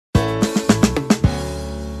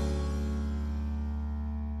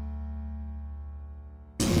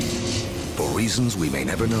reasons we may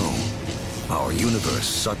never know, our universe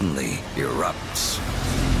suddenly erupts.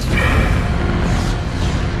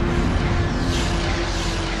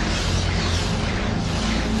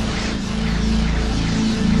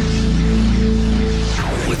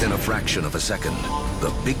 Within a fraction of a second,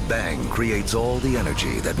 the Big Bang creates all the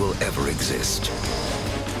energy that will ever exist.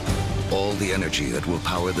 All the energy that will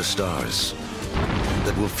power the stars,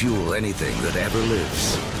 that will fuel anything that ever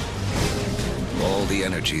lives. All the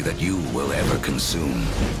energy that you will ever consume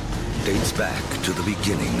dates back to the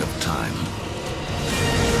beginning of time.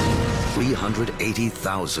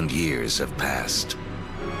 380,000 years have passed.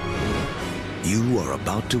 You are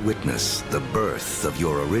about to witness the birth of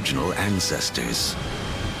your original ancestors,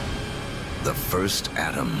 the first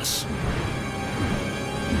atoms.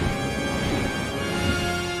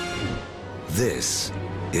 This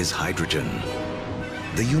is hydrogen.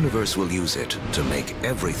 The universe will use it to make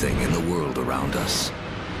everything in the world around us.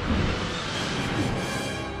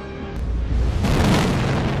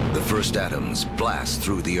 The first atoms blast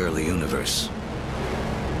through the early universe.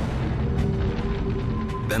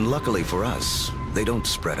 And luckily for us, they don't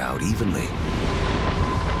spread out evenly.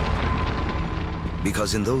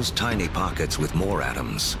 Because in those tiny pockets with more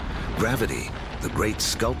atoms, gravity, the great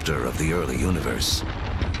sculptor of the early universe,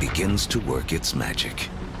 begins to work its magic.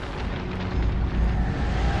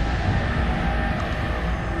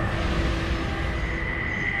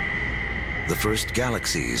 The first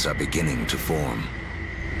galaxies are beginning to form,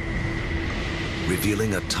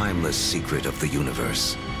 revealing a timeless secret of the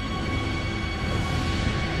universe.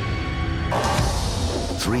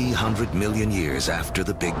 300 million years after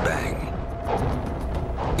the Big Bang,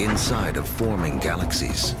 inside of forming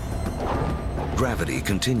galaxies, gravity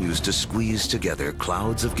continues to squeeze together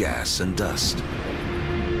clouds of gas and dust,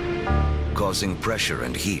 causing pressure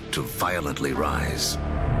and heat to violently rise.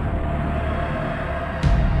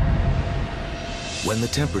 When the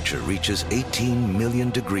temperature reaches 18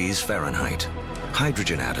 million degrees Fahrenheit,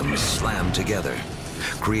 hydrogen atoms slam together,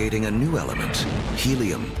 creating a new element,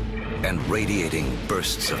 helium, and radiating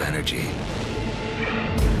bursts of energy.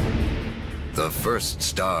 The first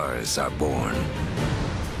stars are born.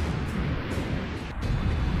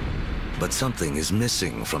 But something is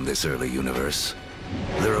missing from this early universe.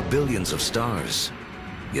 There are billions of stars,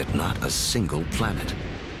 yet not a single planet.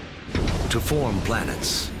 To form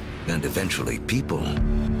planets, and eventually people,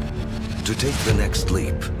 to take the next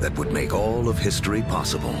leap that would make all of history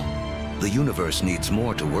possible, the universe needs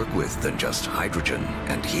more to work with than just hydrogen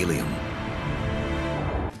and helium.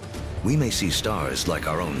 We may see stars like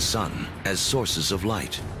our own sun as sources of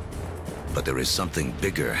light, but there is something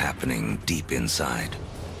bigger happening deep inside.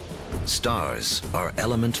 Stars are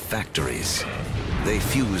element factories. They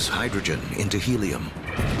fuse hydrogen into helium,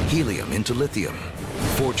 helium into lithium,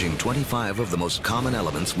 forging 25 of the most common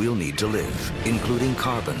elements we'll need to live, including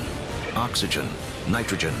carbon, oxygen,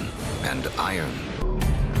 nitrogen, and iron.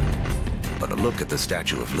 But a look at the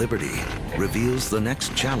Statue of Liberty reveals the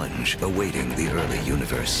next challenge awaiting the early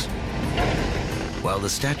universe. While the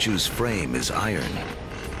statue's frame is iron,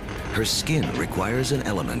 her skin requires an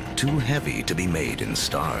element too heavy to be made in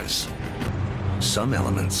stars. Some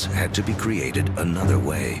elements had to be created another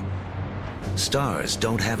way. Stars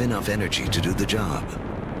don't have enough energy to do the job.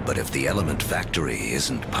 But if the element factory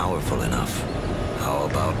isn't powerful enough, how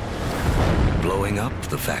about blowing up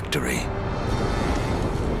the factory?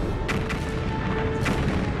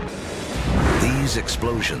 These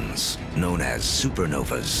explosions, known as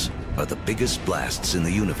supernovas, are the biggest blasts in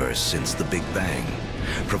the universe since the Big Bang,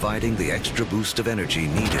 providing the extra boost of energy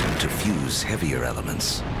needed to fuse heavier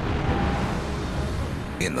elements.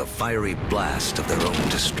 In the fiery blast of their own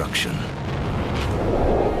destruction,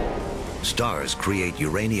 stars create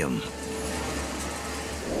uranium,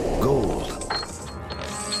 gold,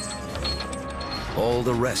 all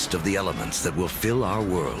the rest of the elements that will fill our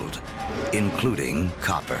world, including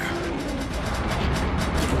copper.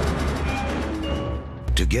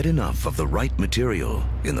 To get enough of the right material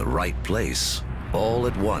in the right place, all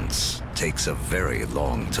at once, takes a very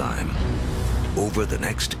long time. Over the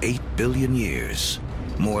next 8 billion years,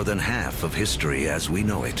 more than half of history as we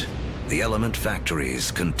know it, the element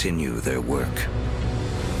factories continue their work.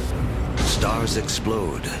 Stars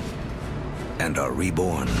explode and are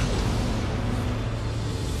reborn.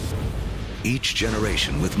 Each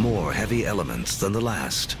generation with more heavy elements than the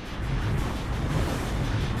last.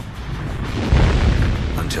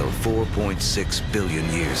 Until 4.6 billion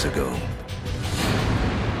years ago.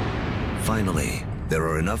 Finally, there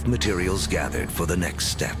are enough materials gathered for the next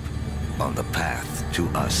step on the path to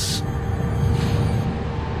us.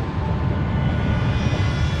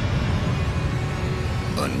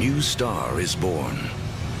 A new star is born.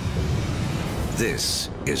 This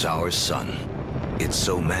is our sun. It's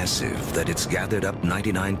so massive that it's gathered up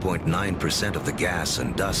 99.9% of the gas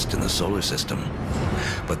and dust in the solar system.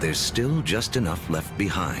 But there's still just enough left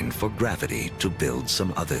behind for gravity to build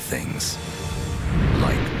some other things.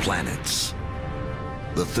 Like planets.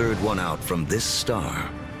 The third one out from this star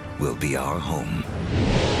will be our home.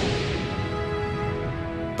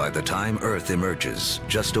 By the time Earth emerges,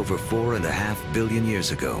 just over 4.5 billion years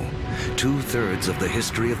ago, 2/3 of the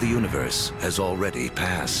history of the universe has already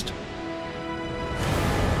passed.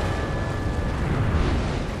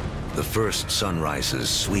 The first sunrises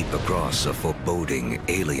sweep across a foreboding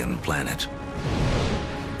alien planet.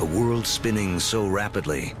 A world spinning so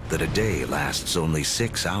rapidly that a day lasts only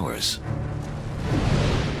 6 hours.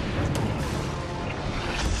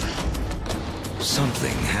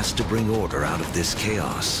 Something has to bring order out of this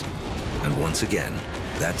chaos. And once again,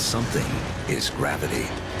 that something is gravity.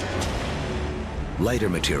 Lighter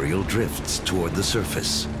material drifts toward the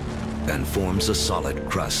surface and forms a solid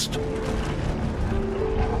crust,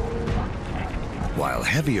 while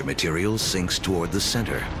heavier material sinks toward the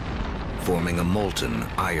center, forming a molten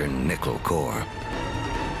iron-nickel core.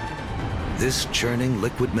 This churning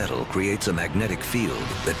liquid metal creates a magnetic field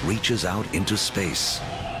that reaches out into space.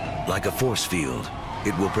 Like a force field,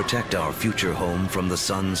 it will protect our future home from the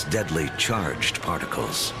sun's deadly charged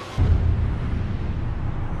particles.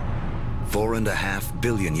 4.5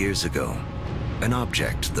 billion years ago, an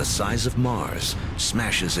object the size of Mars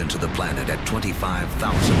smashes into the planet at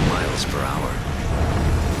 25,000 miles per hour.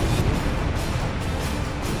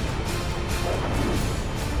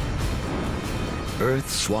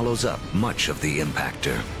 Earth swallows up much of the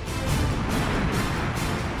impactor.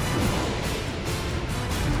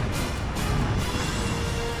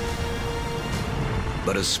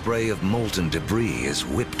 But a spray of molten debris is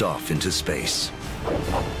whipped off into space.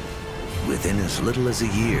 Within as little as a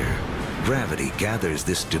year, gravity gathers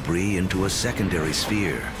this debris into a secondary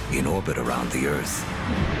sphere in orbit around the Earth,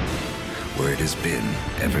 where it has been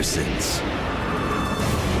ever since.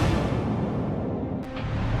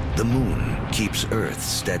 The Moon keeps Earth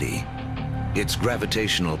steady. Its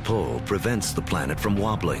gravitational pull prevents the planet from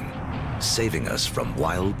wobbling, saving us from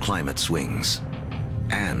wild climate swings.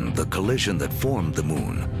 And the collision that formed the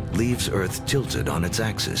Moon leaves Earth tilted on its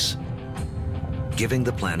axis, giving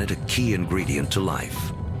the planet a key ingredient to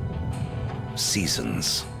life: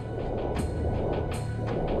 seasons.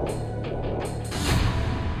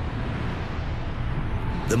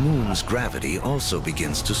 The Moon's gravity also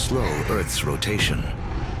begins to slow Earth's rotation,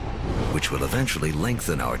 which will eventually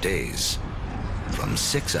lengthen our days from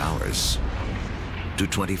 6 hours to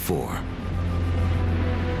 24.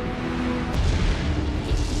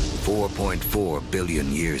 4.4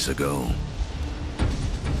 billion years ago.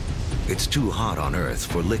 It's too hot on Earth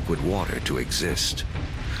for liquid water to exist,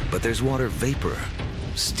 but there's water vapor,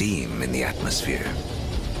 steam in the atmosphere.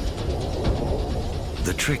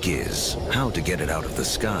 The trick is how to get it out of the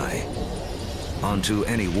sky onto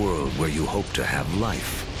any world where you hope to have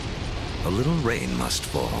life. A little rain must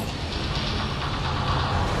fall.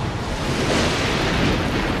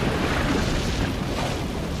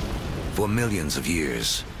 For millions of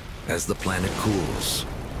years, as the planet cools,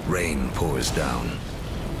 rain pours down,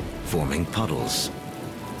 forming puddles,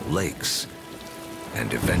 lakes,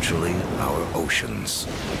 and eventually our oceans.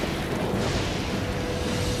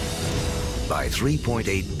 By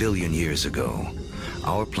 3.8 billion years ago,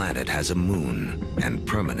 our planet has a moon and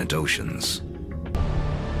permanent oceans.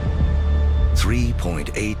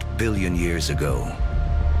 3.8 billion years ago,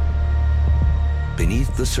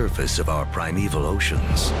 beneath the surface of our primeval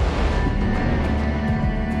oceans,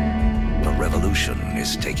 a revolution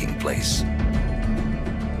is taking place.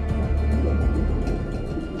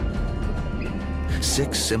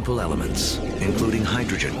 6 simple elements, including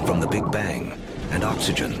hydrogen from the Big Bang, and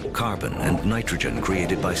oxygen, carbon, and nitrogen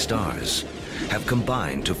created by stars, have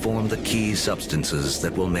combined to form the key substances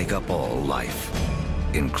that will make up all life,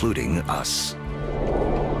 including us.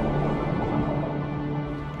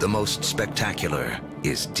 The most spectacular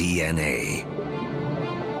is DNA.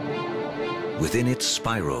 Within its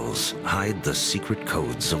spirals hide the secret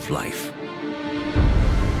codes of life.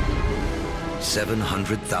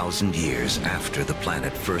 700,000 years after the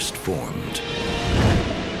planet first formed,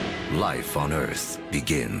 life on Earth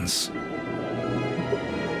begins.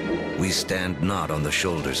 We stand not on the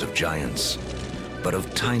shoulders of giants, but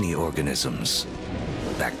of tiny organisms,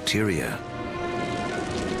 bacteria.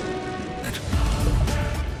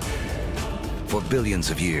 For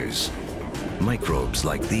billions of years, microbes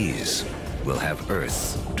like these will have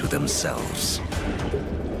Earth to themselves.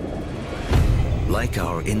 Like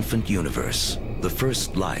our infant universe, the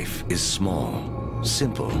first life is small,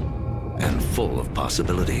 simple, and full of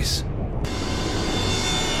possibilities.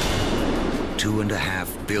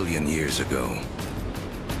 2.5 billion years ago,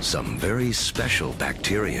 some very special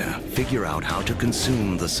bacteria figure out how to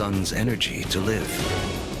consume the sun's energy to live.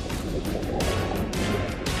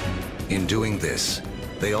 In doing this,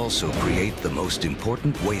 they also create the most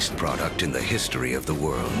important waste product in the history of the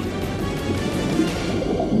world: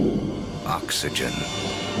 oxygen.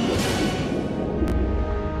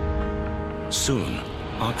 Soon,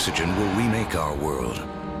 oxygen will remake our world.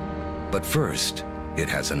 But first, it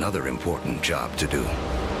has another important job to do.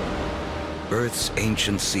 Earth's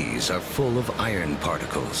ancient seas are full of iron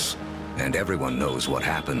particles, and everyone knows what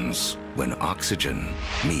happens when oxygen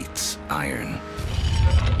meets iron.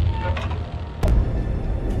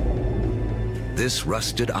 This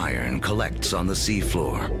rusted iron collects on the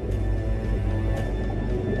seafloor.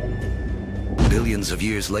 Billions of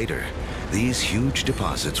years later, these huge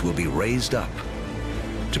deposits will be raised up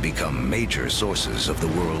to become major sources of the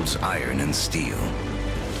world's iron and steel.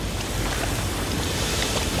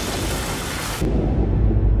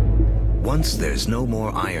 Once there's no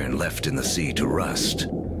more iron left in the sea to rust,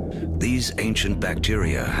 these ancient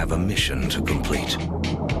bacteria have a mission to complete.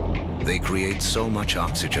 They create so much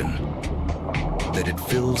oxygen that it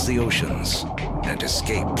fills the oceans and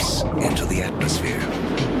escapes into the atmosphere.